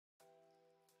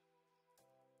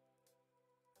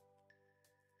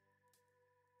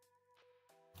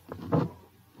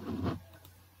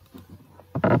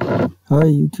Hi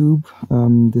YouTube,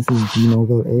 this is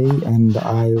Gnovel A and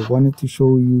I wanted to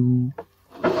show you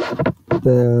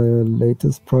the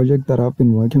latest project that I've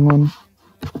been working on.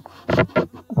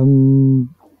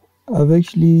 I've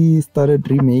actually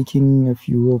started remaking a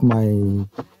few of my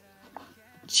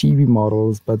chibi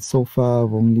models, but so far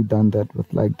I've only done that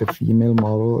with like the female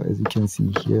model, as you can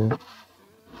see here.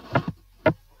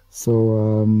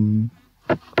 So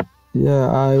yeah,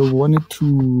 I wanted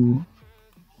to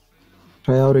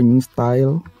try out a new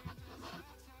style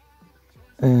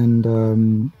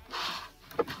and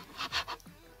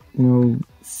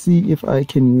see if I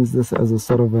can use this as a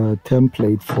sort of a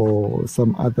template for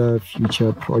some other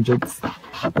future projects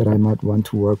that I might want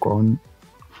to work on.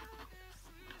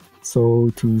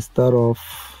 So to start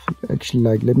off,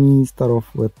 actually, let me start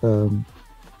off with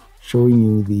showing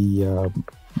you the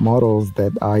models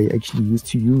that I actually used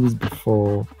to use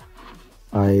before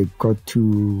I got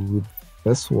to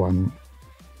this one.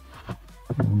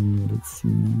 Let's see,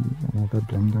 another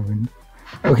Blender window.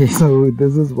 Okay, so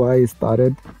this is why I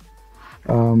started.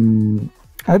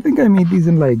 I think I made these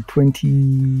in like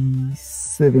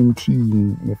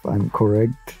 2017, if I'm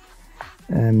correct.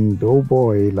 And oh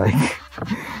boy, like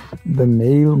the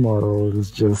male model is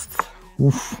just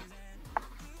oof.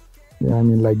 Yeah, I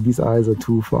mean, like these eyes are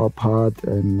too far apart,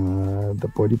 and the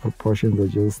body proportions are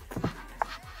just,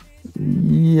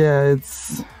 yeah,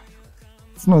 it's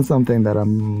not something that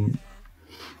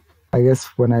I guess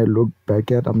when I look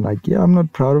back at, I'm like, yeah, I'm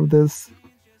not proud of this.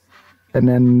 And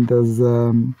then there's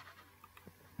the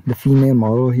female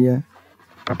model here,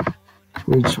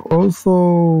 which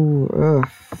also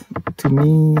to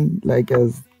me, like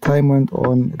as time went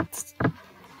on,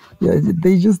 yeah,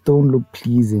 they just don't look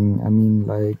pleasing. I mean,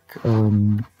 like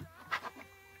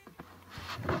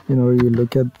you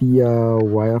look at the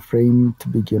wireframe to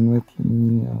begin with. Let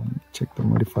me check the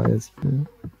modifiers here.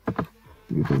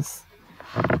 Do this.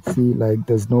 See, like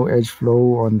there's no edge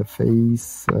flow on the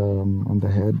face, on the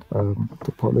head,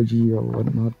 topology or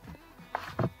whatnot.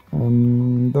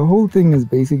 The whole thing is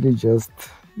basically just,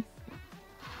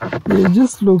 it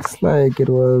just looks like it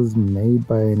was made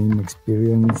by an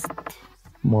inexperienced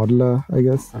modeler, I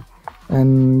guess.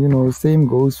 And same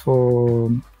goes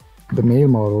for the male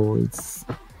model. It's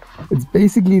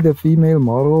basically the female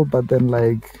model, but then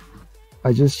like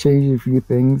I just changed a few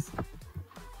things.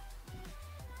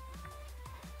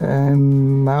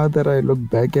 And now that I look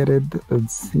back at it,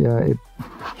 it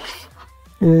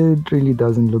really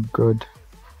doesn't look good.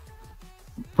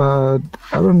 But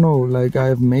I don't know, like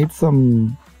I've made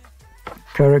some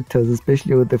characters,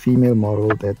 especially with the female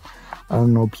model, that I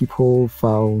don't know, people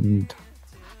found,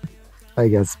 I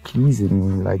guess,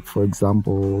 pleasing. Like for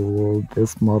example,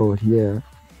 this model here.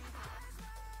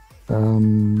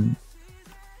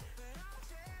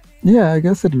 Yeah, I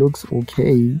guess it looks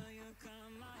okay,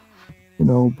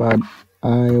 but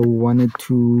I wanted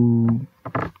to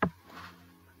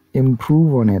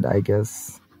improve on it, I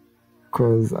guess,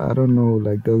 because I don't know,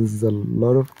 like there's a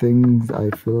lot of things I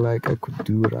feel like I could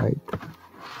do right.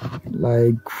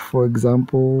 Like for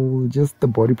example, just the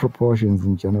body proportions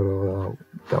in general,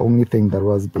 the only thing that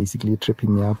was basically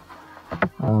tripping me up.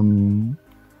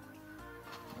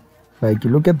 Like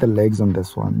you look at the legs on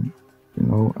this one,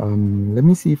 let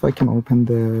me see if I can open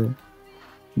the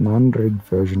non-rigged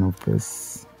version of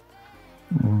this.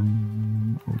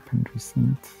 Open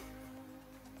recent.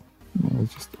 No,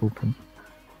 just open.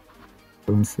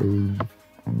 Don't save,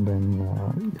 and then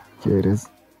yeah, here it is.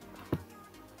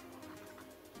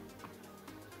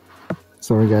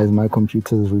 Sorry guys, my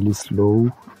computer is really slow,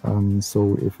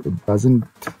 so if it doesn't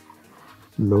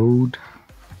load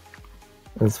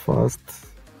as fast,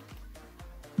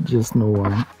 just know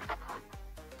why.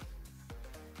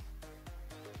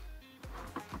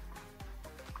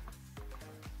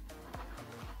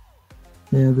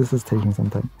 Yeah, this is taking some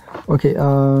time. Okay,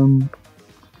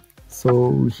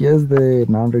 so here's the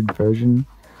non-rigged version.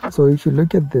 So if you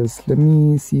look at this, let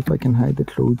me see if I can hide the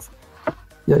clothes.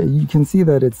 Yeah, you can see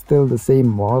that it's still the same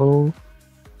model.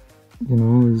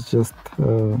 It's just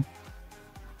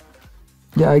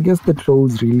yeah, I guess the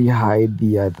clothes really hide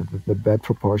the bad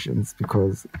proportions,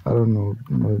 because I don't know,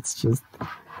 it's just,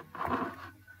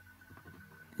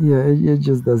 yeah, it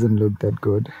just doesn't look that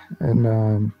good.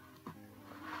 And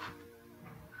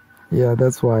yeah,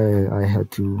 that's why I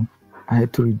had to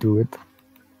redo it.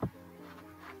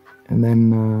 And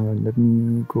then let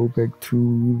me go back to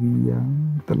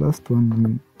the last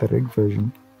one, the reg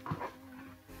version.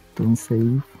 Don't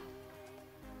save.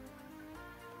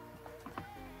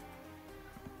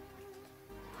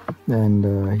 And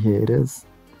here it is.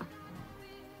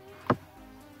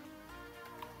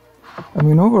 I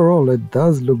mean, overall, it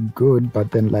does look good, but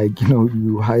then, like, you know,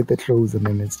 you hide the clothes and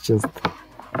then it's just,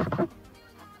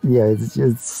 yeah, it's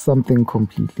just something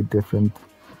completely different.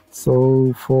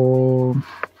 So for,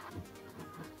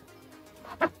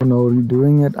 you know,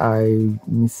 redoing it, let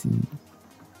me see.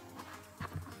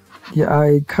 Yeah,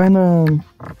 I kind of,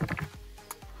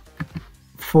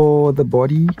 for the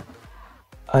body,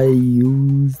 I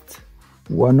used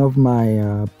one of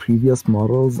my previous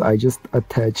models. I just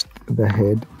attached the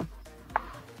head,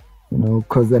 you know,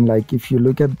 because then, like, if you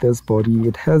look at this body,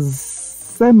 it has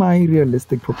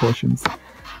semi-realistic proportions.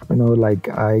 You know, like,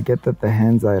 I get that the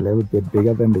hands are a little bit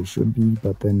bigger than they should be,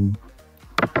 but then,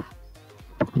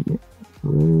 yeah,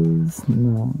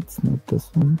 no, it's not this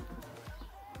one.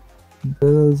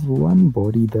 There's one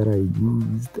body that I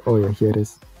used. Oh yeah, here it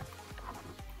is.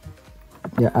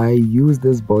 Yeah, I use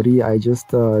this body. I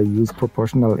just use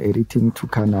proportional editing to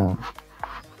kind of,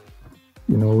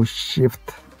 you know,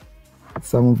 shift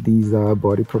some of these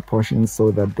body proportions so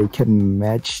that they can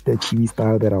match the chibi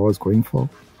style that I was going for.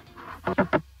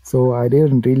 So I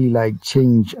didn't really like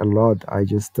change a lot. I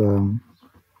just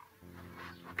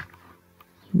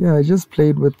yeah, I just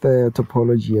played with the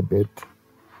topology a bit.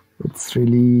 It's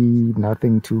really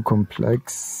nothing too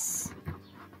complex,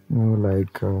 you know,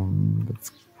 like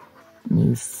let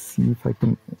me see if I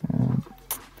can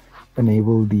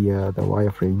enable the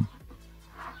wireframe.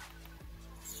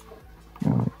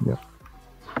 Yeah,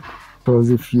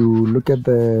 because if you look at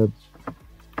the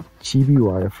Chibi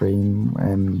wireframe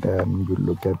and you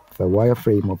look at the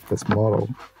wireframe of this model,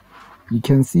 you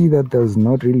can see that there's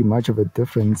not really much of a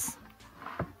difference.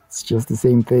 It's just the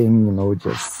same thing, you know,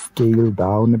 just scaled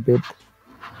down a bit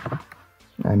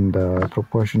and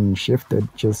proportion shifted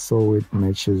just so it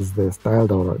matches the style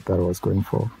that I was going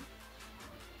for.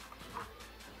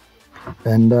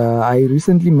 And I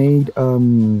recently made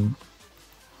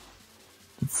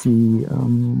let's see,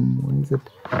 what is it?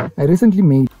 I recently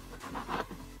made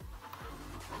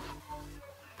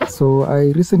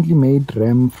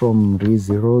Rem from Re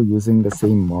using the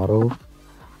same model.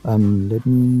 Let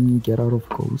me get out of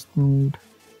ghost mode.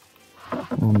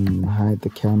 Hide the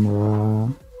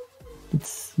camera. Let's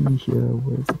see here.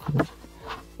 Where is it?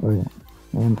 Oh yeah,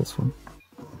 and this one.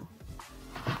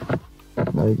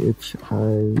 Like if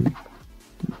I do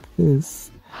this,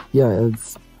 yeah,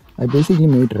 I basically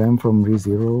made Rem from Re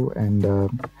and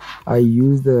I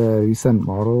used the recent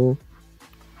model.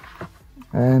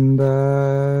 And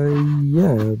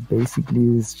yeah,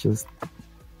 basically it's just,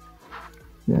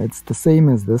 yeah, it's the same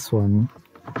as this one.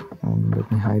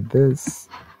 Let me hide this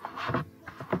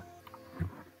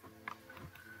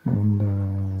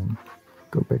and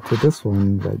go back to this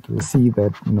one. Like, you'll see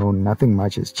that, you know, nothing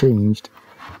much has changed.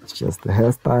 It's just the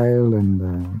hairstyle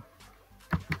and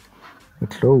the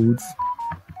clothes.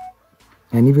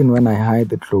 And even when I hide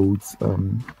the clothes,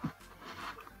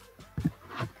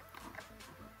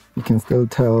 you can still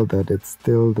tell that it's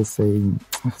still the same.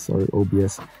 Sorry,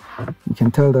 OBS. You can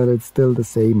tell that it's still the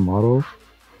same model.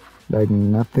 Like,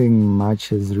 nothing much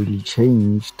has really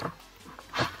changed.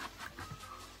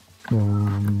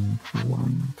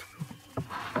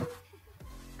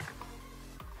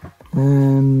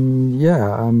 And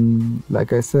yeah,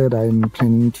 like I said, I'm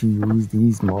planning to use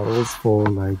these models for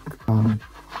like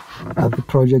other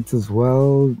projects as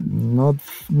well. Not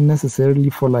necessarily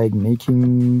for like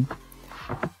making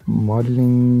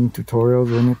modeling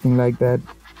tutorials or anything like that.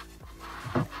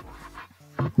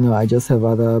 No, I just have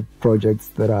other projects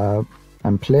that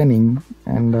I'm planning,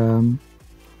 and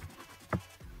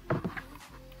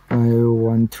I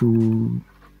want to,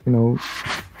 you know,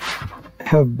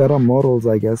 have better models,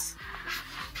 I guess.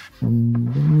 Let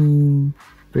me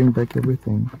bring back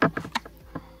everything.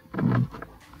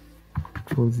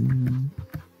 Control Z.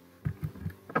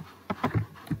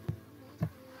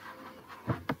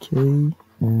 Okay,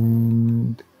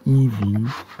 and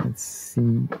Eevee. Let's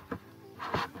see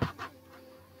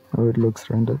how it looks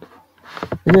rendered.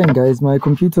 Again, guys, my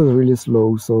computer is really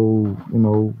slow, so, you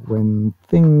know, when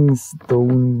things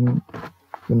don't,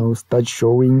 you know, start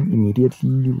showing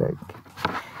immediately, like,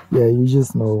 yeah, you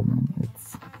just know, man,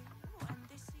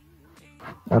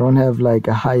 I don't have like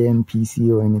a high-end PC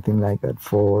or anything like that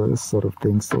for this sort of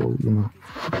thing, so, you know,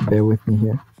 bear with me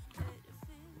here.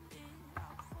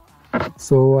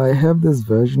 So I have this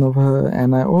version of her,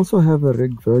 and I also have a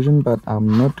rigged version, but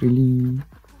I'm not really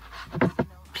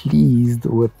pleased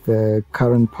with the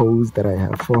current pose that I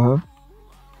have for her,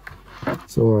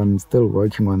 so I'm still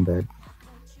working on that.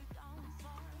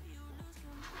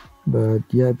 But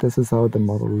yeah, this is how the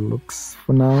model looks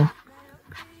for now.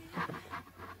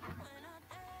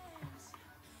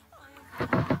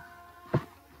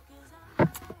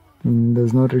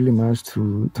 there's not really much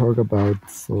to talk about,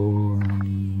 so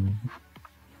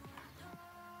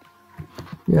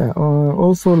yeah.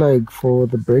 Also, like, for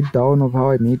the breakdown of how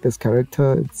I made this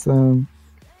character, it's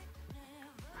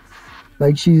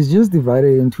like, she's just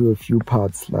divided into a few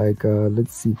parts. Like,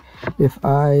 let's see, if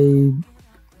I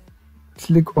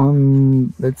click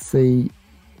on, let's say,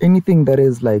 anything that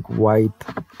is like white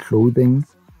clothing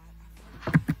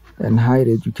and hide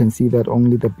it, you can see that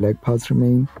only the black parts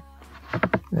remain.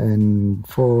 And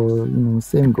for,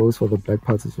 same goes for the black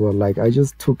parts as well. Like, I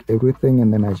just took everything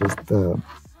and then I just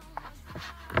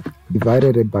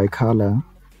divided it by color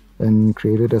and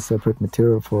created a separate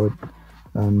material for it.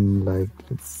 Like,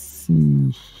 let's see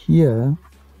here,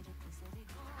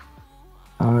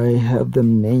 I have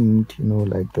them named,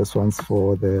 like, this one's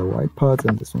for the white parts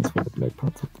and this one's for the black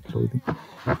parts of the clothing.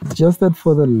 It's just that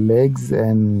for the legs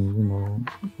and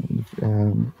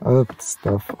other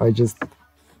stuff, I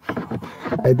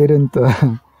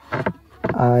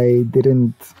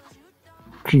didn't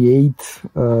create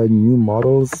new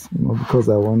models, because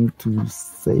I want to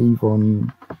save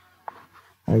on,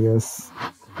 I guess,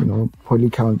 poly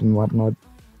count and whatnot,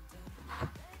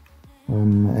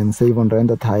 and save on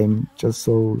render time, just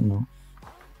so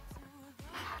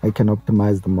I can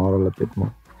optimize the model a bit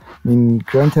more. I mean,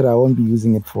 granted, I won't be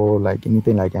using it for like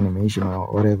anything like animation or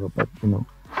whatever, but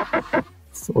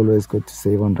it's always good to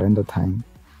save on render time.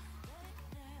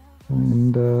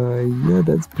 And yeah,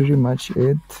 that's pretty much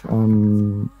it.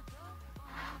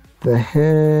 The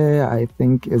hair, I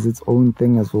think, is its own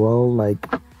thing as well. Like,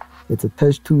 it's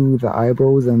attached to the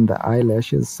eyebrows and the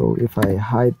eyelashes, so if I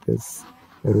hide this,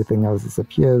 everything else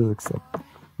disappears except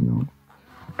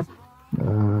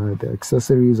the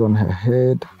accessories on her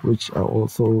head, which are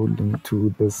also linked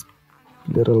to this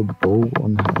little bow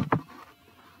on her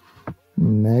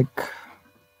neck.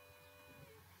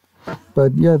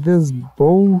 But yeah, this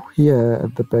bow here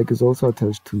at the back is also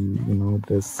attached to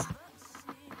this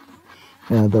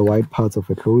the white parts of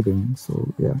the clothing.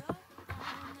 So yeah,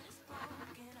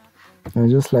 I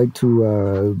just like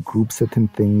to group certain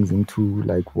things into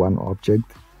like one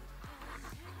object,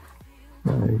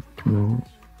 like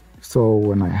so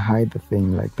when I hide the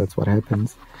thing, like, that's what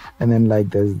happens. And then,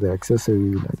 like, there's the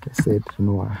accessory, like I said,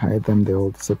 I hide them, they all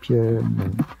disappear, and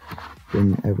then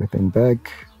bring everything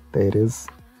back. There it is.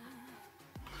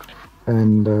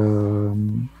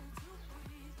 And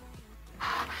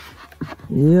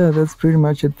yeah, that's pretty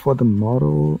much it for the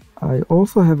model. I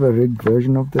also have a rigged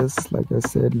version of this, like I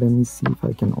said. Let me see if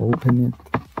I can open it.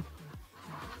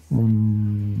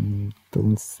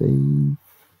 Don't save.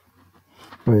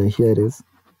 Oh yeah, here it is.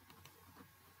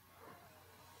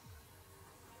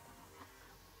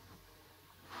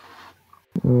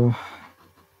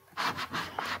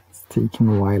 It's taking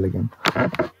a while again.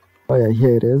 Oh yeah,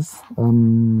 here it is.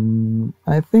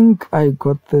 I think I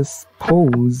got this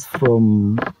pose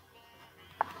from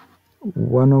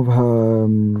one of her,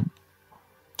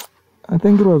 I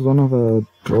think it was one of her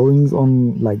drawings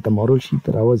on like the model sheet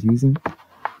that I was using.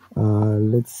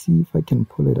 Let's see if I can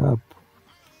pull it up.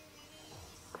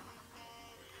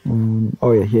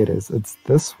 Oh yeah, here it is. It's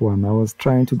this one. I was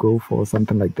trying to go for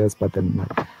something like this, but then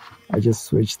I just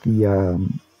switched the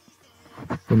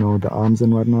the arms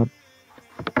and whatnot.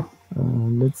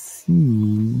 Let's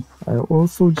see. I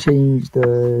also changed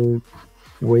the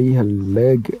way her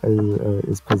leg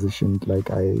is positioned. Like,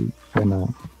 I kind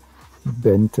of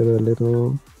bent it a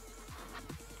little.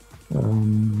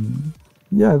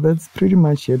 Yeah, that's pretty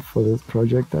much it for this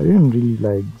project. I didn't really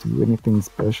like do anything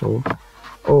special.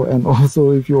 Oh, and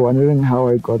also, if you're wondering how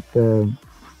I got the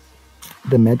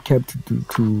matte cap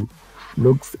to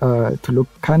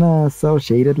look kind of cel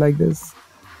shaded like this,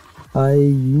 I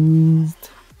used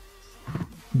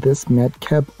this matte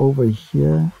cap over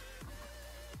here.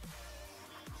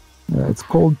 It's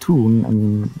called Toon. I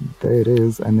mean, there it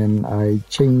is. And then I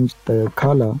changed the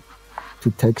color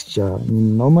to texture. I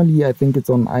mean, normally I think it's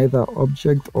on either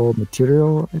object or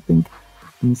material, I think.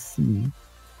 Let me see.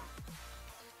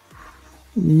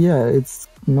 Yeah, it's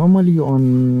normally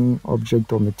on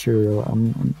object or material.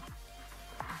 I'm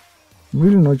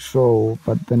really not sure,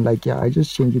 but then, like, yeah, I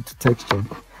just changed it to texture.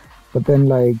 But then,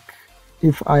 like,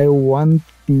 if I want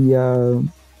the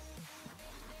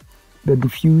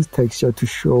diffuse texture to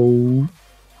show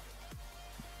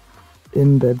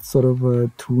in that sort of a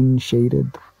toon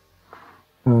shaded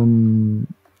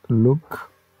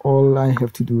look, all I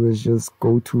have to do is just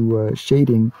go to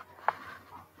shading,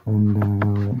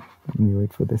 and let me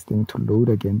wait for this thing to load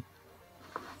again.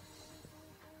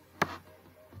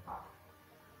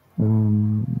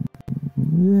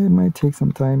 Yeah, it might take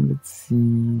some time. Let's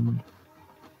see.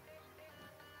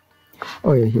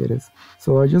 Oh yeah, here it is.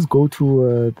 So I just go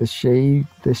to the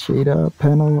shader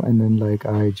panel, and then like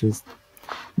I just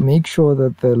make sure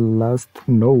that the last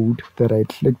node that I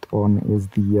clicked on is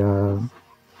the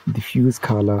diffuse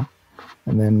color.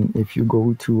 And then if you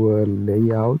go to a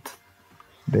layout,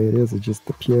 there it is. It just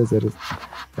appears as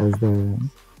the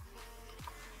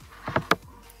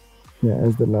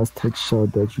as the last texture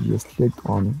that you just clicked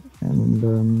on.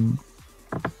 And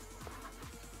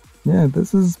yeah,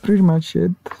 this is pretty much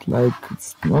it. Like,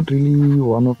 it's not really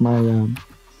one of my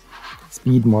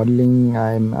speed modeling.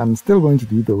 I'm still going to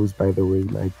do those, by the way.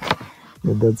 Like,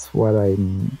 yeah, that's what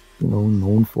I'm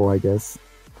known for, I guess.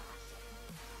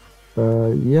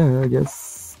 Yeah, I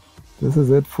guess this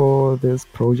is it for this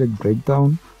project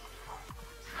breakdown.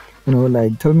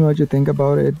 Like, tell me what you think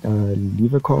about it.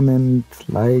 Leave a comment,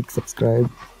 like, subscribe,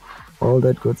 all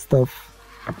that good stuff.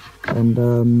 And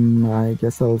I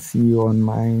guess I'll see you on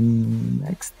my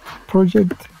next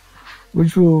project,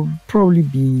 which will probably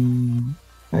be,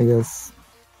 I guess,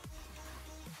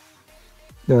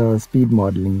 speed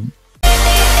modeling.